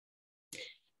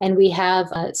And we have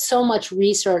so much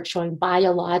research showing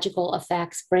biological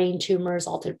effects, brain tumors,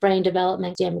 altered brain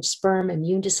development, damaged sperm,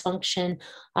 immune dysfunction,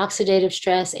 oxidative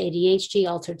stress, ADHD,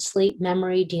 altered sleep,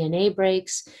 memory, DNA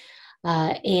breaks,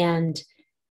 and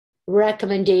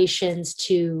recommendations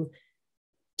to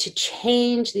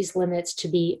change these limits to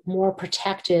be more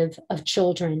protective of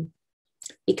children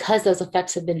because those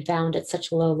effects have been found at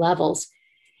such low levels.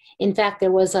 In fact,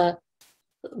 there was a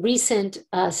recent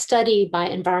study by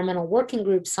environmental working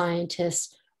group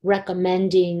scientists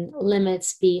recommending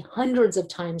limits be hundreds of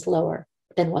times lower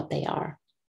than what they are.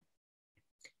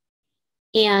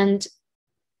 And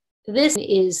this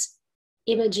is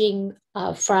imaging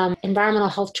from Environmental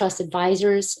Health Trust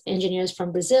advisors, engineers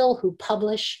from Brazil who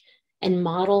publish and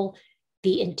model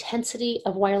the intensity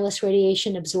of wireless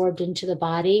radiation absorbed into the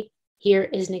body. Here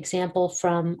is an example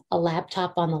from a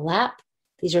laptop on the lap.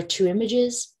 These are two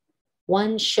images.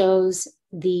 One shows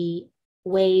the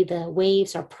way the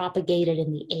waves are propagated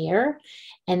in the air.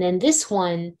 And then this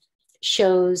one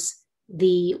shows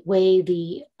the way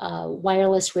the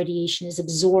wireless radiation is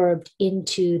absorbed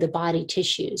into the body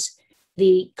tissues.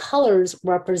 The colors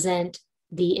represent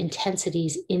the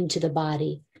intensities into the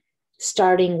body,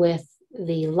 starting with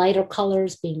the lighter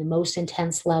colors being the most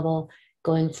intense level,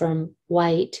 going from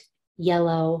white,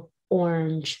 yellow,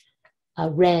 orange,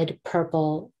 red,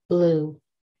 purple, blue.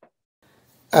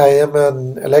 I am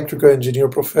an electrical engineer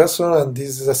professor, and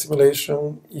this is a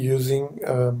simulation using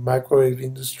microwave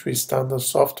industry standard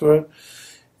software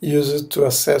used to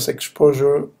assess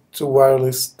exposure to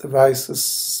wireless devices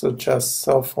such as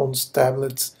cell phones,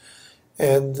 tablets,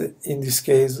 and in this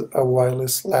case a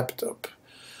wireless laptop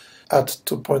at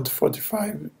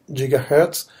 2.45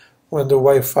 gigahertz when the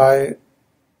Wi-Fi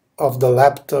of the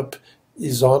laptop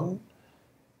is on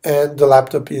and the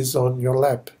laptop is on your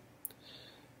lap.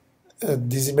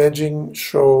 This imaging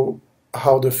shows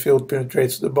how the field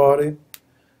penetrates the body.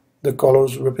 The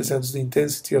colors represents the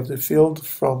intensity of the field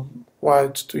from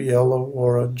white to yellow,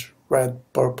 orange, red,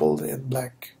 purple, and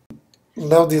black.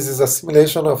 Now this is a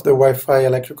simulation of the Wi-Fi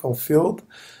electrical field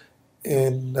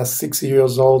in a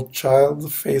 6-year-old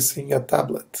child facing a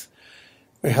tablet.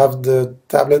 We have the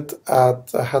tablet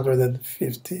at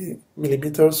 150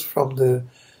 millimeters from the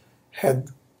head,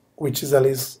 which is a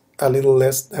little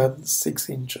less than 6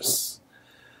 inches.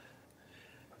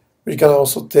 We can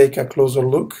also take a closer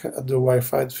look at the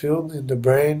Wi-Fi field in the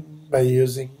brain by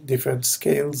using different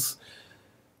scales.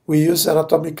 We use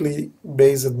anatomically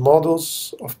based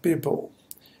models of people.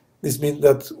 This means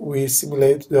that we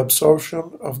simulate the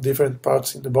absorption of different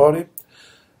parts in the body,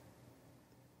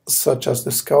 such as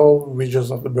the skull,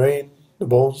 regions of the brain, the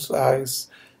bones, eyes,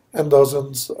 and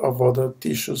dozens of other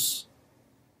tissues.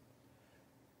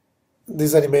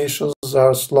 These animations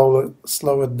are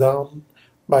slowed down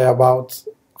by about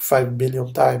 5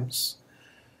 billion times.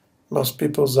 Most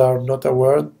people are not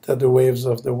aware that the waves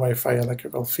of the Wi-Fi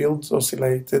electrical fields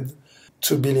oscillated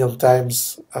 2 billion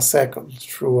times a second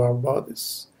through our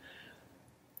bodies.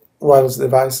 Wireless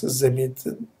devices emit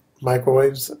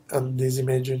microwaves, and these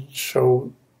images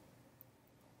show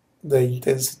the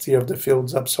intensity of the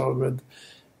fields absorbed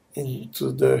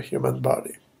into the human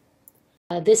body.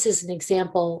 This is an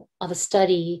example of a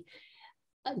study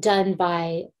done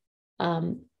by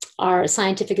our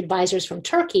scientific advisors from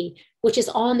Turkey, which is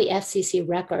on the FCC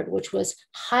record, which was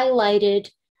highlighted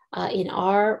in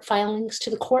our filings to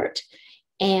the court,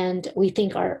 and we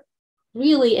think are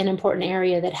really an important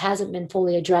area that hasn't been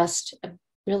fully addressed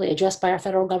by our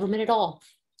federal government at all.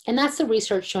 And that's the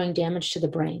research showing damage to the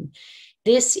brain.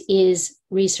 This is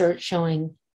research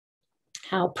showing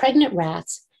how pregnant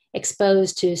rats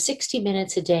exposed to 60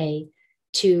 minutes a day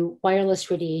to wireless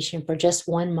radiation for just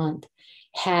 1 month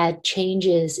had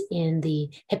changes in the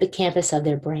hippocampus of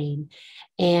their brain.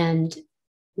 And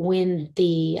when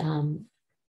the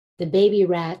baby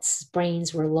rats'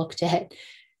 brains were looked at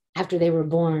after they were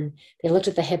born, they looked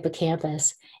at the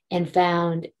hippocampus and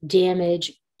found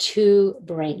damage to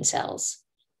brain cells.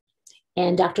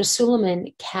 And Dr.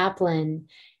 Suleiman Kaplan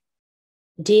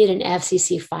did an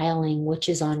FCC filing, which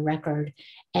is on record.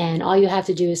 And all you have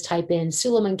to do is type in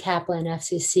Suleiman Kaplan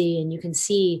FCC, and you can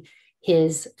see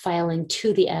his filing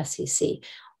to the FCC.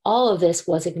 All of this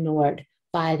was ignored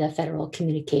by the Federal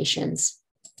Communications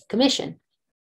Commission.